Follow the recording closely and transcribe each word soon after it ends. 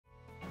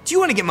Do you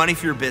want to get money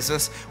for your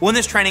business? Well, in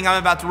this training, I'm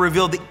about to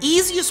reveal the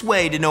easiest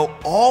way to know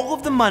all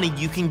of the money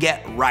you can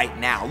get right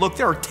now. Look,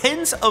 there are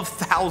tens of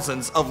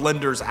thousands of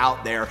lenders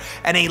out there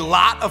and a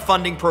lot of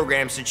funding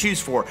programs to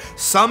choose for.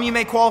 Some you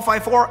may qualify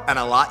for and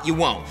a lot you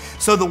won't.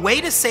 So the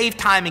way to save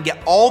time and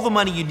get all the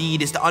money you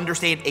need is to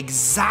understand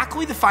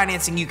exactly the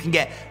financing you can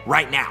get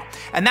right now.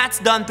 And that's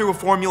done through a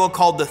formula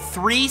called the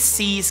 3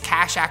 C's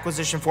cash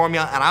acquisition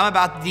formula, and I'm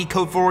about to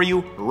decode for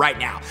you right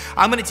now.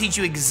 I'm going to teach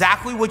you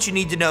exactly what you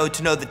need to know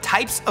the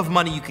types of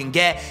money you can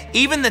get,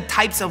 even the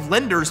types of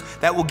lenders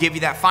that will give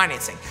you that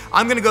financing.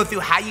 I'm going to go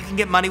through how you can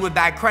get money with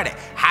bad credit,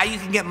 how you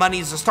can get money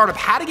as a startup,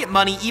 how to get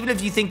money even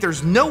if you think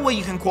there's no way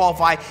you can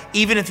qualify,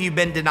 even if you've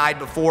been denied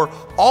before.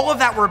 All of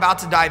that we're about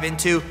to dive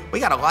into. We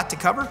got a lot to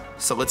cover,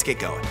 so let's get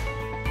going.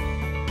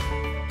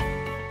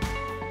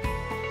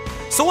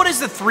 So what is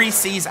the 3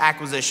 C's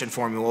acquisition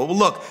formula? Well,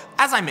 look,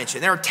 as I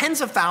mentioned, there are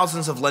tens of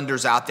thousands of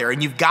lenders out there,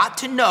 and you've got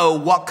to know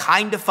what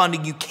kind of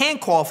funding you can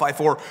qualify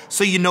for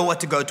so you know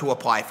what to go to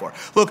apply for.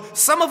 Look,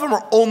 some of them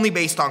are only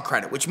based on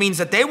credit, which means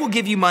that they will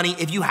give you money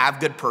if you have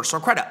good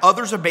personal credit.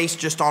 Others are based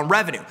just on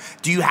revenue.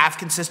 Do you have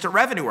consistent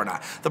revenue or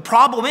not? The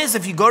problem is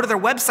if you go to their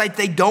website,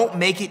 they don't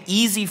make it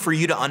easy for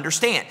you to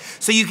understand.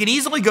 So you can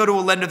easily go to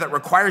a lender that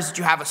requires that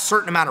you have a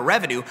certain amount of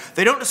revenue.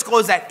 They don't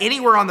disclose that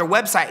anywhere on their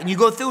website, and you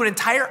go through an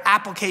entire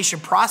application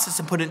process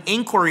and put an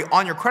inquiry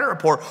on your credit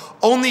report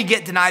only to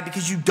get denied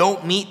because you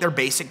don't meet their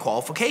basic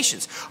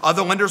qualifications.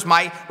 Other lenders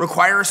might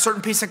require a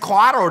certain piece of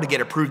collateral to get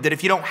approved that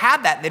if you don't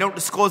have that and they don't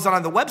disclose it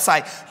on the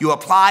website, you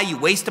apply, you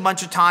waste a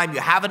bunch of time, you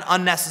have an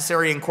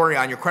unnecessary inquiry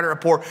on your credit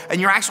report,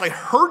 and you're actually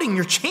hurting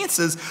your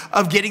chances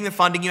of getting the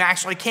funding you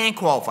actually can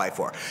qualify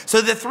for.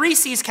 So the 3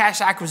 C's cash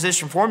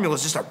acquisition formula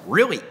is just a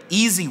really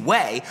easy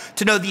way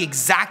to know the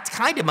exact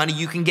kind of money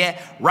you can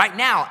get right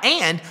now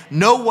and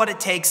know what it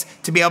takes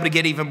to be able to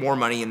get even more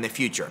money in the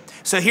future.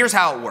 So here's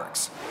how it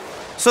works.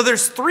 So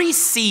there's 3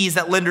 C's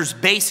that lenders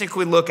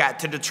basically look at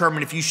to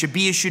determine if you should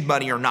be issued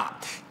money or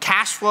not: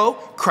 cash flow,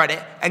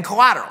 credit, and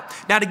collateral.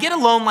 Now, to get a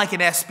loan like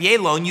an SBA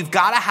loan, you've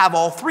got to have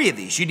all 3 of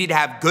these. You need to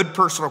have good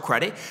personal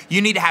credit,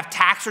 you need to have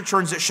tax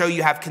returns that show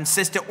you have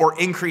consistent or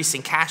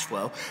increasing cash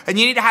flow, and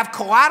you need to have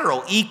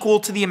collateral equal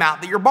to the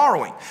amount that you're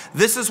borrowing.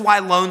 This is why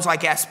loans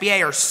like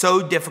SBA are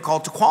so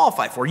difficult to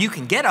qualify for. You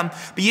can get them,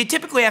 but you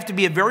typically have to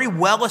be a very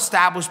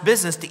well-established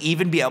business to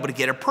even be able to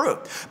get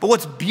approved. But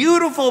what's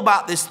beautiful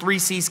about this 3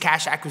 C's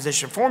cash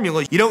acquisition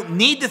formula, you don't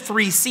need the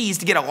 3 C's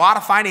to get a lot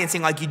of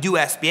financing like you do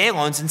SBA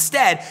loans.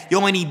 Instead, you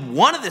only need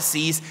one of the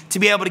C's to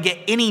be able to get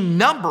any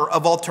number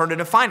of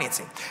alternative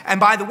financing.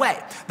 And by the way,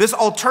 this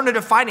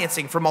alternative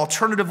financing from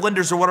alternative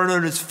lenders, or what are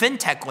known as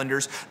fintech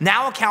lenders,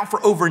 now account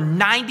for over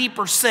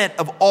 90%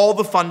 of all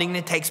the funding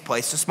that takes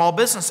place to small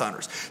business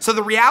owners. So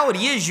the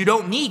reality is you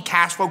don't need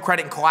cash flow,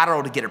 credit, and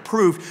collateral to get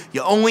approved.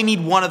 You only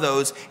need one of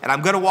those, and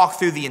I'm going to walk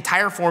through the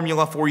entire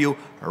formula for you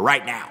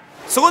right now.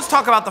 So let's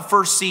talk about the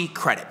first C,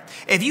 credit.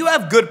 If you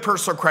have good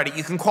personal credit,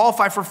 you can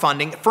qualify for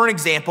funding, for an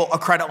example, a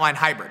credit line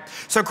hybrid.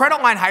 So a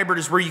credit line hybrid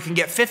is where you can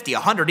get 50,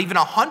 100, even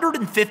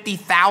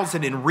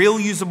 150,000 in real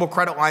usable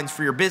credit lines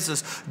for your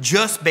business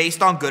just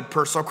based on good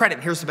personal credit.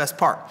 And here's the best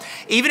part.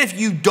 Even if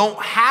you don't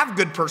have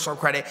good personal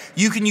credit,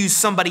 you can use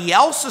somebody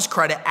else's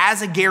credit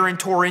as a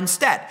guarantor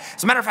instead.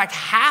 As a matter of fact,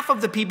 half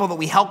of the people that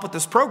we help with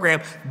this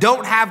program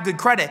don't have good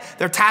credit.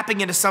 They're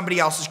tapping into somebody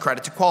else's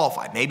credit to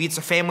qualify. Maybe it's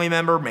a family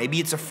member, maybe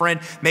it's a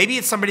friend, maybe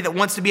it's somebody that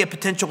wants to be a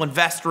potential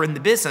investor in the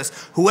business.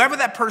 Whoever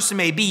that person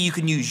may be, you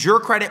can use your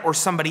credit or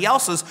somebody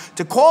else's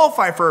to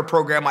qualify for a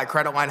program like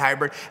Credit Line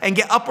Hybrid and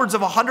get upwards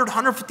of 100,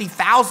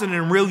 150,000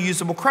 in real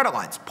usable credit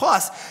lines.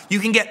 Plus, you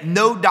can get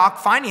no doc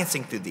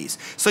financing through these.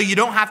 So you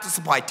don't have to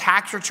supply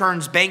tax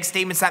returns, bank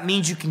statements. That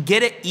means you can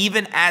get it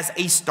even as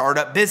a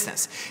startup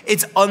business.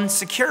 It's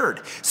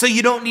unsecured. So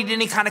you don't need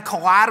any kind of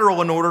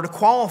collateral in order to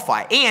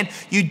qualify. And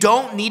you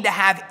don't need to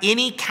have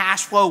any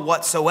cash flow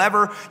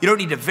whatsoever. You don't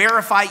need to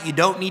verify it. You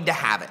don't need to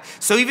have it.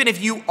 So even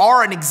if you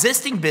are an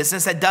existing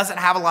business that doesn't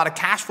have a lot of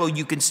cash flow,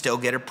 you can still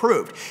get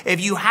approved. If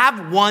you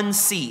have one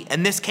C,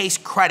 in this case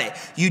credit,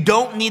 you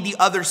don't need the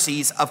other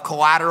C's of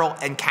collateral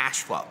and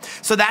cash flow.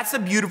 So that's the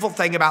beautiful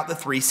thing about the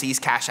 3 C's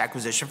cash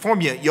acquisition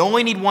formula. You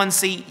only need one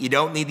C, you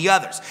don't need the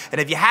others.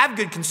 And if you have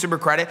good consumer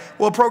credit,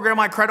 well, a program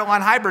like Credit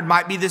Line Hybrid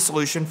might be the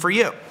solution for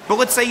you. But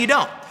let's say you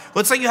don't.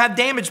 Let's say you have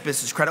damaged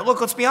business credit.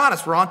 Look, let's be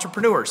honest, we're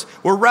entrepreneurs,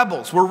 we're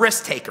rebels, we're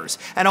risk takers.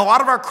 And a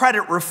lot of our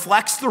credit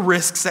reflects the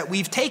risks that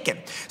we've taken.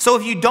 So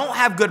if you don't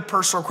have good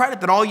personal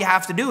credit, then all you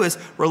have to do is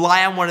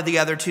rely on one of the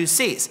other 2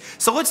 C's.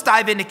 So let's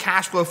dive into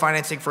cash flow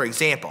financing, for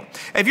example.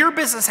 If your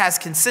business has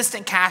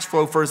consistent cash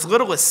flow for as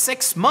little as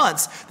 6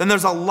 months, then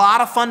there's a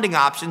lot of funding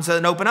options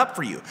that open up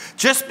for you.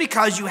 Just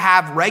because you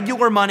have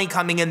regular money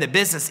coming in the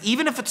business,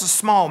 even if it's a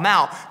small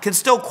amount, can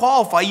still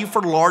qualify you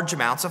for large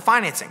amounts of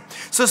financing.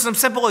 So some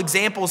simple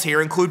examples examples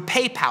here include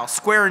PayPal,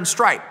 Square, and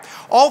Stripe.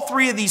 All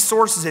three of these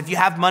sources, if you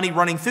have money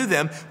running through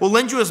them, will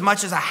lend you as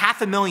much as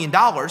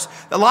 $500,000.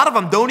 A lot of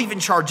them don't even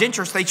charge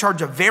interest. They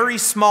charge a very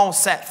small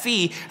set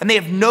fee, and they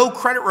have no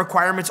credit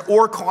requirements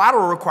or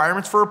collateral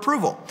requirements for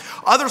approval.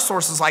 Other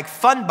sources like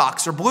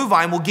Fundbox or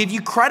Bluevine will give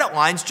you credit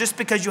lines just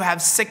because you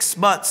have 6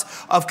 months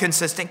of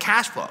consistent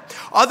cash flow.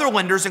 Other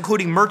lenders,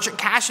 including merchant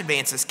cash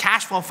advances,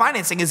 Cashflow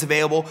financing is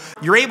available.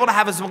 You're able to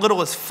have as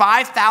little as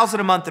 $5,000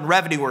 a month in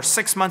revenue or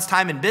 6 months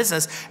time in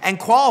business and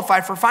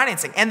qualify for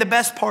financing. And the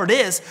best part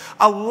is,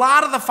 a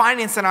lot of the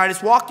finance that I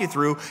just walked you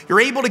through, you're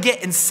able to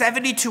get in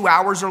 72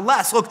 hours or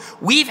less. Look,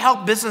 we've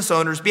helped business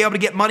owners be able to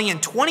get money in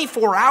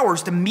 24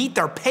 hours to meet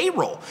their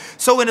payroll.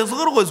 So in as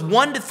little as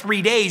 1 to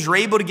 3 days, you're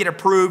able to get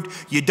approved.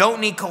 You don't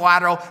need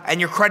collateral, and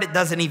your credit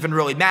doesn't even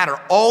really matter.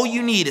 All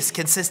you need is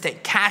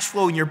consistent cash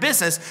flow in your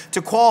business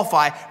to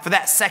qualify for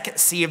that second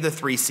C of the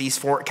 3 C's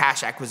for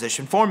cash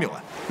acquisition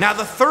formula. Now,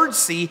 the third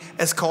C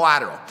is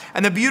collateral.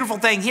 And the beautiful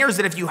thing here is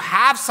that if you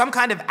have some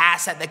kind of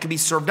asset that can be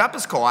served up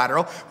as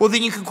collateral, well,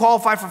 then you can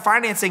qualify for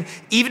financing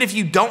even if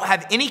you don't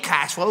have any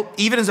cash flow,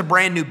 even as a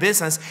brand new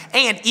business,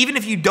 and even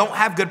if you don't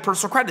have good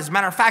personal credit. As a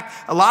matter of fact,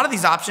 a lot of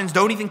these options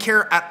don't even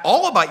care at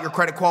all about your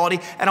credit quality.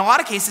 In a lot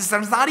of cases,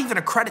 there's not even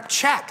a credit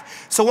check.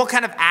 So what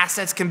kind of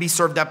assets can be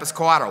served up as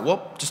collateral?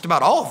 Well, just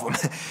about all of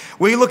them.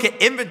 We look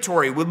at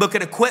inventory, we look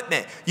at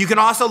equipment. You can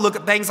also look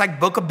at things like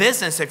book of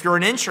business if you're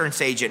an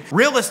insurance agent,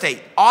 real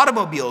estate,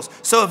 automobiles.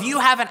 So if you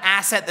have an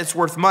asset that's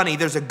worth money,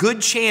 there's a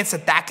good chance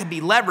that that can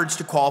be leveraged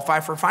to qualify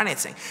for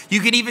financing. You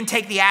could even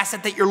take the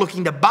asset that you're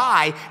looking to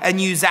buy and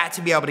use that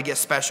to be able to get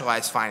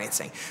specialized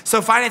financing.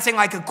 So financing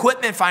like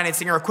equipment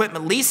financing or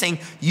equipment leasing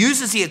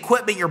uses the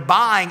equipment you're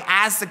buying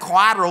as the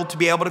collateral to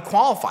be able to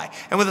qualify.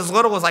 And with as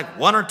little as like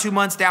 1 or 2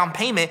 months down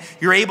payment,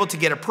 you're able to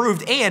get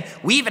approved. And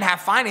we even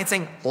have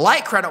financing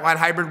like credit line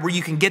hybrid where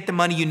you can get the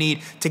money you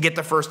need to get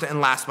the first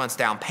and last month's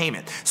down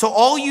payment. So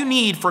all you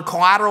need for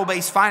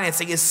collateral-based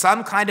financing is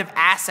some kind of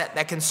asset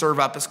that can serve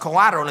up as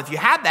collateral. And if you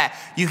have that,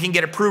 you can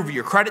get approved.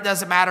 Your credit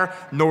doesn't matter,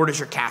 nor does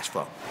your cash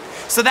flow.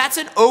 So that's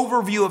an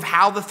overview of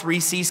how the 3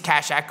 C's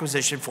cash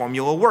acquisition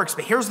formula works.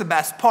 But here's the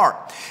best part.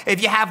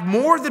 If you have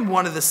more than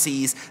one of the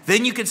C's,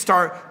 then you can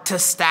start to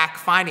stack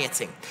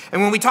financing.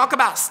 And when we talk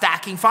about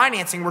stacking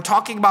financing, we're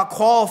talking about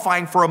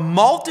qualifying for a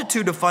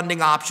multitude of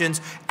funding options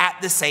at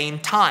the same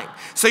time.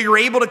 So you're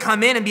able to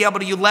come in and be able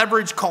to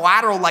leverage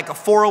collateral like a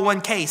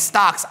 401k,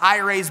 stocks,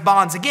 IRAs,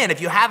 bonds. Again,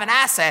 if you have an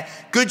asset,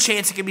 good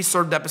chance it can be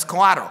served up as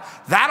collateral.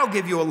 That'll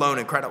give you a loan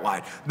and credit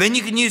line. Then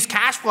you can use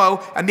cash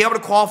flow and be able to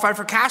qualify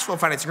for cash flow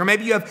financing. Or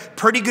maybe you have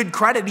pretty good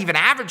credit, even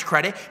average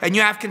credit, and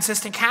you have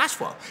consistent cash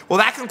flow. Well,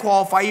 that can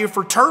qualify you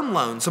for term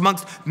loans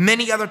amongst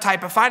many other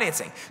type of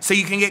financing. So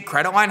you can get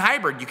credit line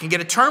hybrid. You can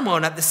get a term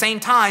loan at the same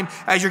time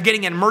as you're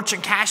getting a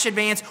merchant cash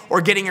advance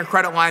or getting your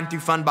credit line through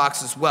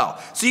Fundbox as well.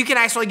 So you can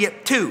actually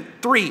get 2,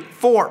 3,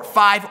 4,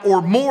 5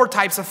 or more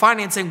types of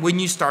financing when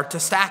you start to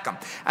stack them.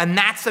 And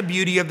that's the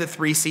beauty of the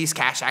 3 C's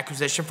cash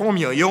acquisition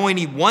formula. You only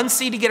need 1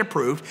 C to get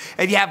approved.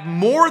 If you have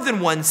more than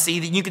 1 C,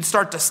 then you can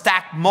start to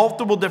stack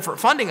multiple different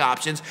funding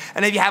options.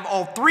 And if you have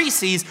all 3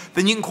 C's,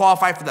 then you can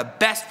qualify for the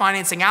best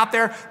financing out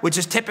there, which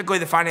is typically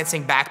the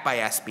financing backed by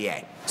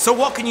SBA. So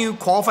what can you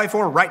qualify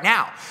for right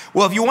now?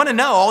 Well, if you want to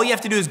know, all you have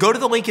to do is go to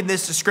the link in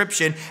this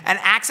description and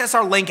access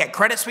our link at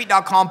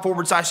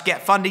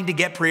creditsuite.com/getfunding to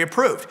get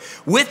pre-approved.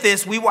 With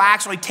this, we will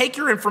actually take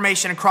your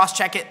information and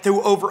cross-check it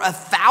through over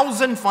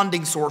 1,000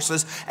 funding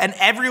sources and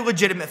every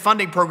legitimate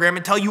funding program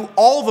and tell you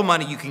all the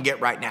money you can get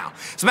right now.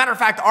 As a matter of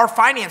fact, our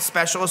finance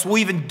specialist will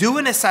even do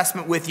an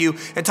assessment with you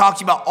and talk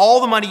to you about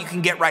all the money you can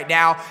get right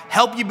now,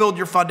 help you build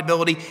your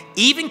fundability,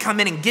 even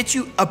come in and get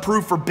you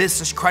approved for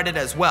business credit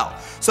as well.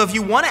 So if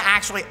you want to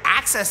actually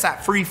access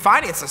that free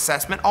finance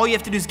assessment, all you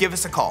have to do is give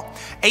us a call.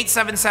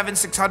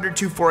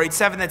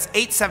 877-600-2487. That's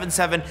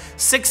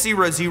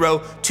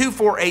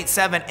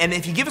 877-600-2487. And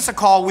if you give us a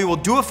call, we will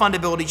do a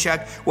fundability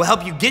check. We'll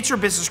help you get your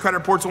business credit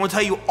reports, and we'll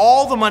tell you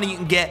all the money you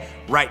can get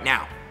right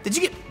now. Did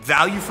you get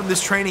value from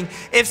this training?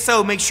 If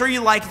so, make sure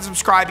you like and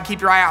subscribe and keep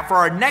your eye out for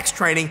our next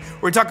training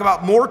where we talk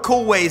about more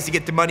cool ways to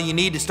get the money you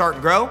need to start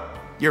and grow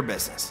your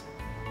business.